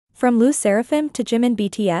From LE SSERAFIM to Jimin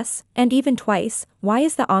BTS, and even Twice, why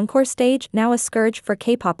is the encore stage now a scourge for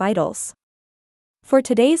K-pop idols? For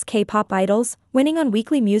today's K-pop idols, winning on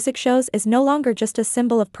weekly music shows is no longer just a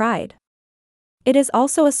symbol of pride. It is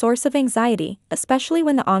also a source of anxiety, especially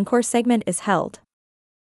when the encore segment is held.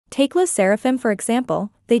 Take LE SSERAFIM for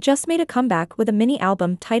example, they just made a comeback with a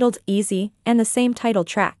mini-album titled Easy and the same title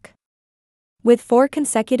track. With 4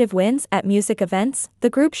 consecutive wins at music events,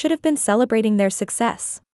 the group should have been celebrating their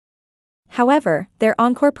success. However, their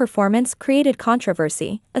encore performance created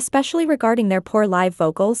controversy, especially regarding their poor live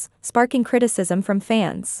vocals, sparking criticism from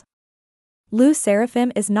fans. LE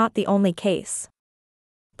SSERAFIM is not the only case.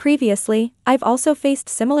 Previously, I've also faced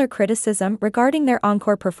similar criticism regarding their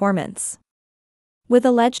encore performance, with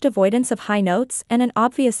alleged avoidance of high notes and an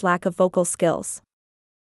obvious lack of vocal skills.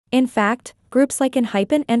 In fact, groups like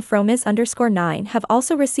ENHYPEN and Fromis_9 have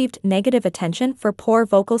also received negative attention for poor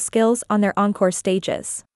vocal skills on their encore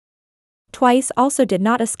stages. Twice also did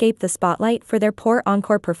not escape the spotlight for their poor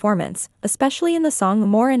encore performance, especially in the song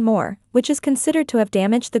More and More, which is considered to have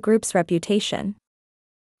damaged the group's reputation.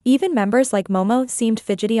 Even members like Momo seemed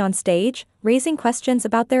fidgety on stage, raising questions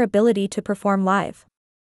about their ability to perform live.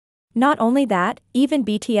 Not only that, even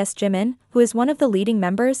BTS Jimin, who is one of the leading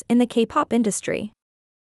members in the K-pop industry,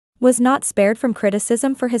 was not spared from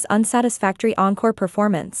criticism for his unsatisfactory encore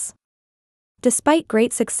performance. Despite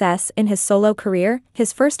great success in his solo career,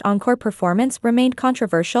 his first encore performance remained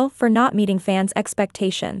controversial for not meeting fans'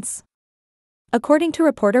 expectations. According to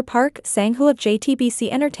reporter Park Sang-hoo of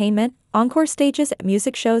JTBC Entertainment, encore stages at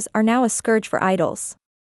music shows are now a scourge for idols.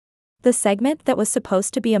 The segment that was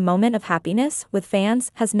supposed to be a moment of happiness with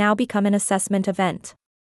fans has now become an assessment event.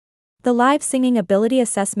 The live singing ability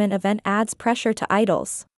assessment event adds pressure to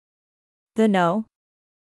idols. The No.1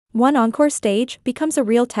 encore stage becomes a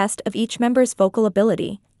real test of each member's vocal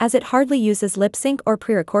ability, as it hardly uses lip sync or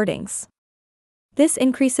pre-recordings. This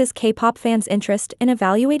increases K-pop fans' interest in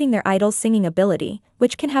evaluating their idol's singing ability,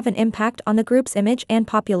 which can have an impact on the group's image and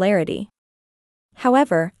popularity.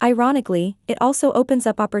 However, ironically, it also opens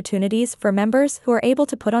up opportunities for members who are able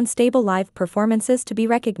to put on stable live performances to be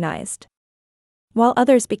recognized, while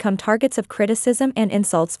others become targets of criticism and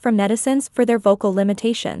insults from netizens for their vocal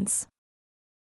limitations.